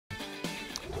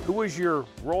Who was your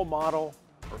role model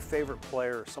or favorite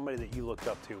player, or somebody that you looked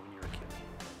up to when you were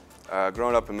a kid?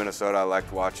 Growing up in Minnesota, I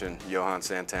liked watching Johan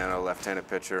Santana, left-handed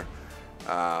pitcher.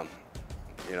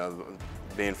 You know,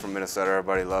 being from Minnesota,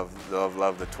 everybody loved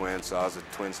the Twins, so I was a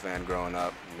Twins fan growing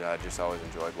up. I just always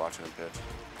enjoyed watching them pitch.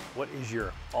 What is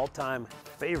your all-time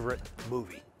favorite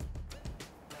movie?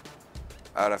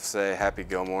 I'd have to say Happy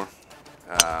Gilmore.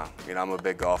 You know, I'm a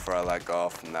big golfer. I like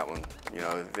golf, and that one, you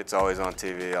know, if it's always on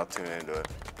TV, I'll tune into it.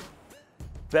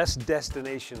 Best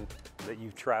destination that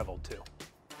you've traveled to?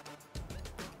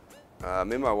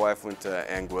 Me and my wife went to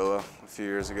Anguilla a few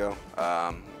years ago.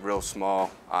 Real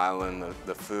small island.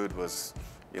 The food was,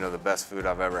 you know, the best food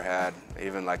I've ever had.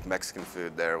 Even like Mexican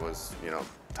food there was, you know,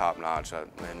 top notch,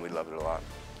 and we loved it a lot.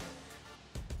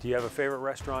 Do you have a favorite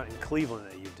restaurant in Cleveland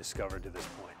that you've discovered to this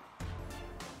point?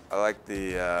 I like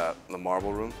the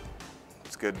Marble Room.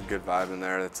 It's good vibe in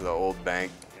there. It's the old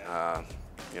bank.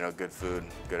 You know, good food,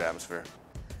 good atmosphere.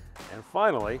 And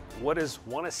finally, what is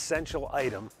one essential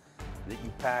item that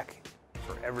you pack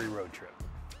for every road trip?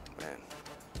 Man,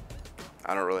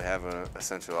 I don't really have an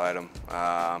essential item.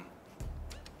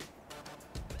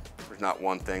 There's not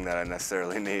one thing that I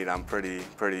necessarily need. I'm pretty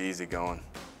easygoing.